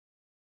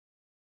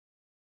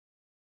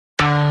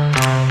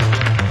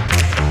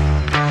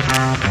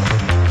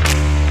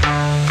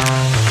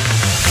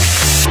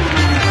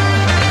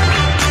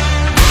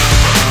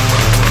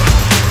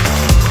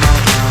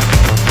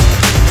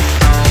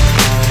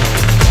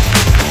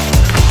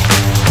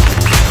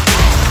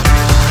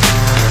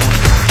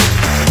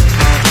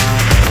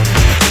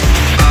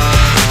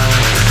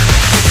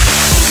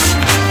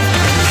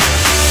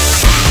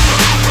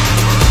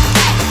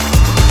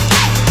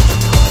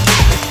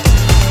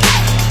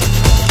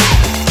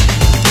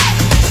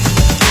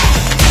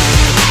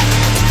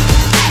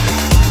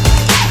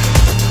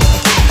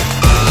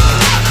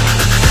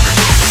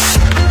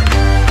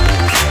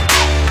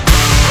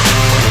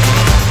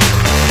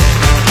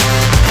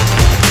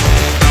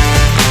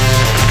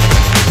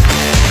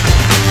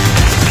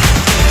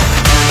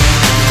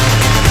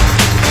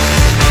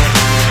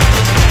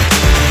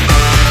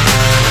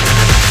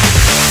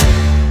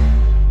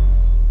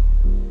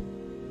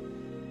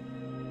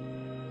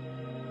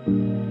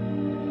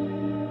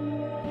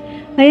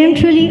I am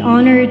truly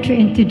honored to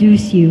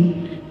introduce you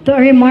to a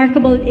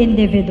remarkable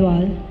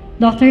individual,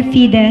 Dr.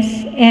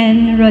 Fides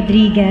N.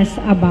 Rodriguez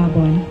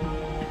Ababon.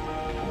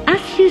 As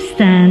you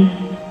stand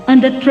on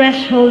the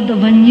threshold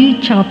of a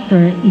new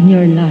chapter in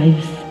your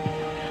lives,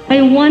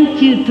 I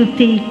want you to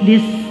take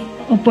this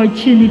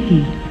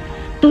opportunity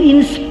to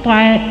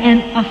inspire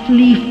and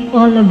uplift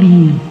all of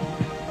you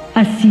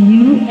as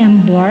you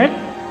embark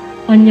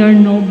on your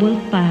noble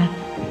path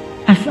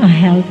as a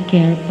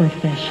healthcare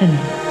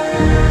professional.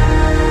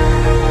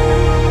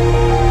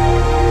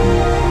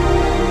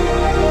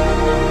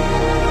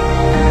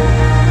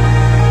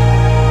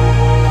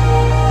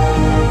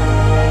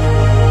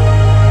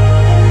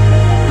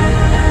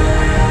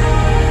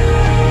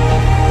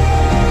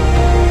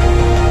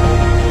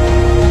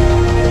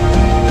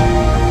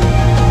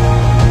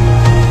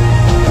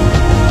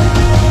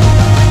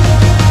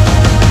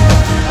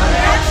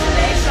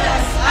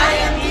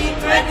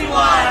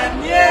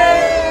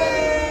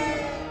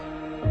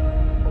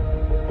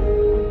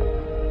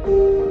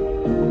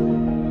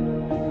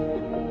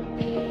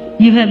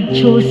 You have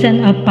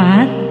chosen a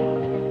path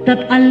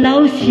that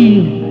allows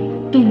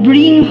you to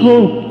bring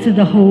hope to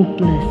the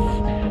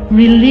hopeless,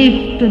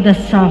 relief to the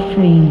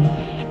suffering,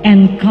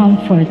 and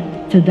comfort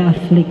to the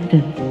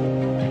afflicted.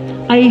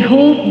 I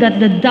hope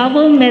that the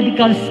Davao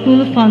Medical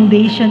School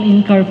Foundation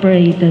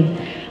Incorporated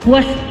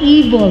was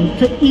able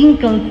to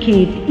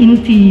inculcate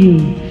into you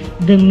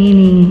the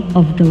meaning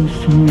of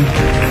those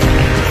words.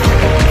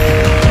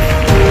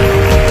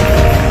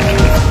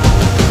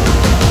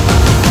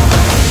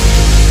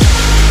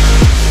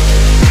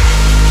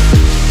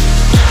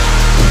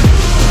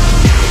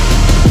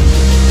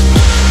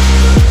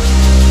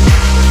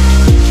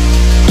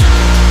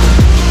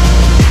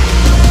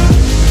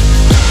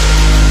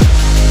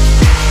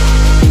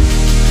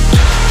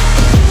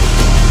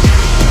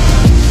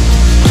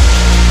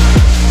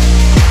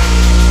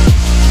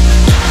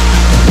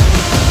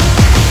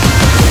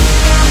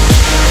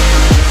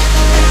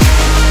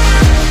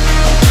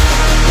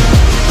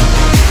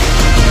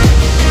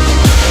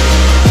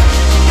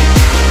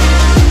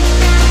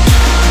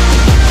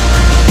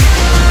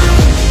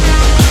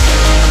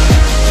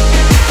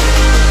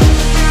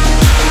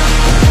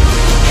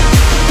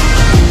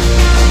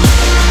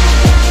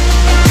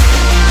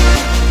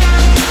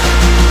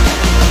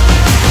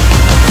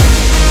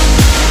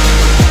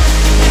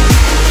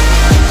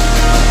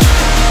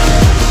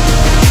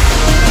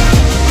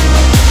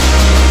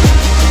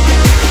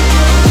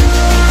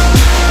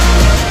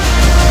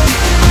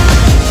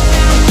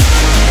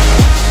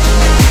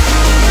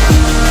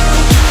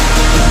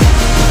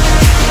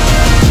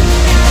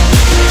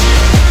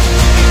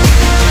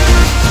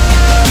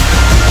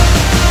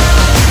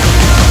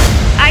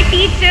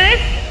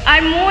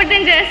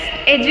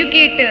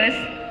 Educators.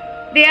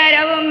 They are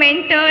our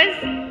mentors,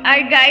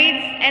 our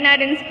guides, and our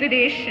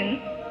inspiration.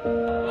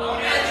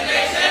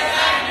 Congratulations,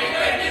 IMD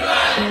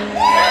 21!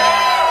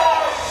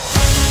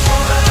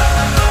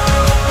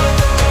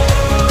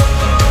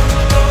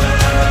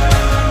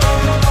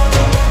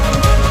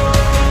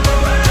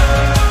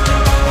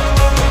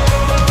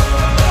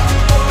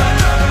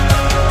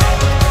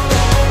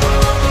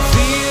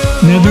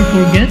 Never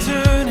forget,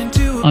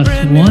 as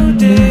one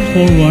move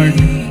forward,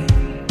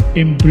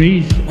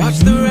 embrace a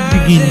new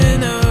beginning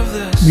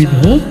with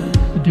hope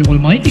to the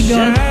Almighty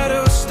God,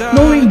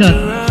 knowing that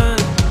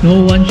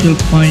no one shall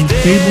find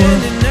favor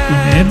in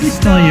every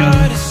trial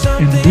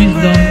and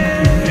wisdom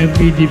in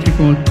every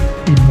difficult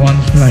in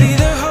one's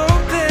life.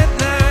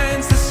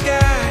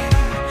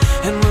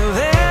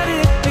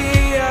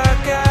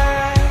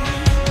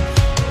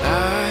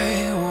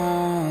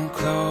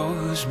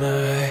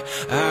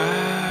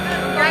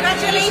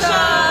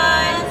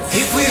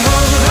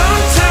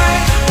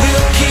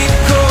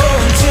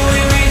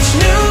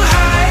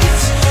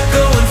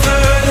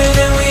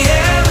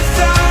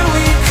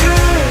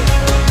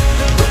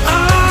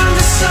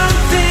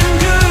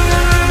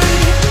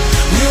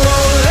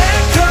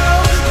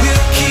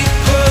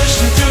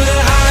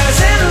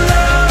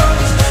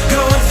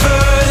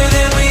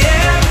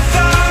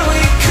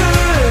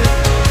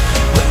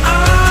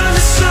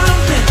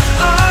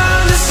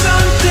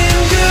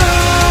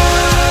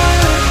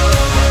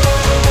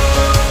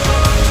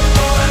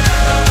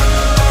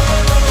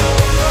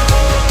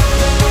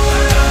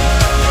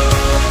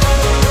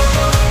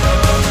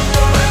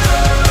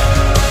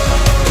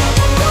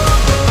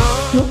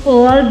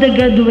 All the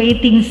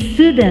graduating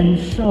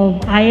students of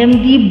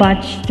IMD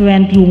Batch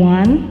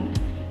 21,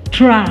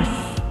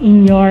 trust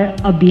in your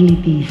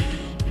abilities,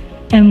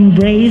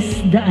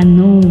 embrace the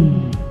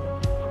unknown,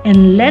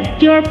 and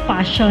let your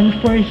passion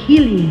for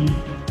healing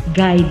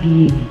guide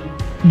you.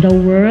 The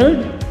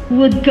world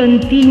would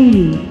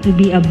continue to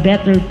be a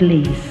better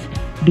place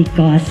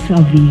because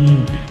of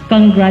you.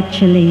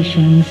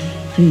 Congratulations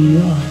to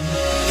you all.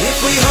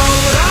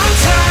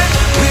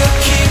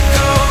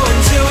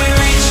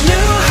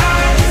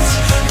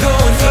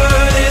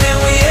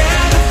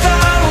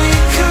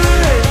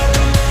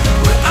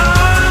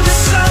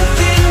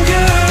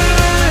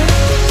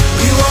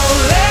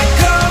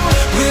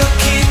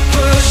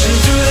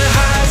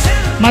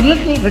 our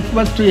little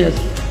request to you is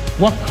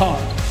work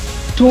hard.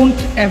 Don't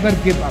ever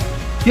give up.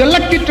 You're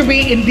lucky to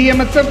be in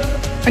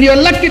DMSF and you're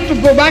lucky to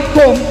go back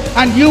home,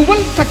 and you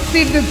will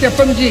succeed this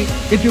FMG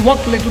if you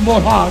work a little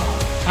more hard,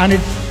 and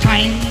it's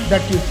time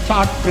that you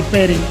start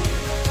preparing.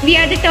 We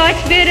are the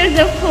torchbearers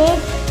of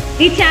hope,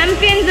 the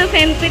champions of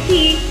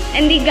empathy,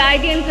 and the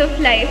guardians of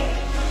life.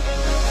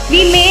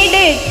 We made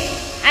it,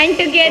 and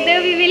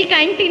together we will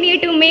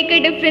continue to make a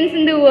difference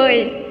in the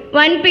world.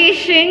 One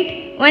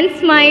patient, one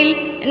smile,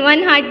 and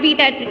one heartbeat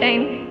at a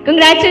time.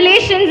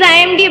 Congratulations,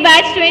 IMD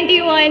Batch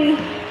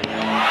 21.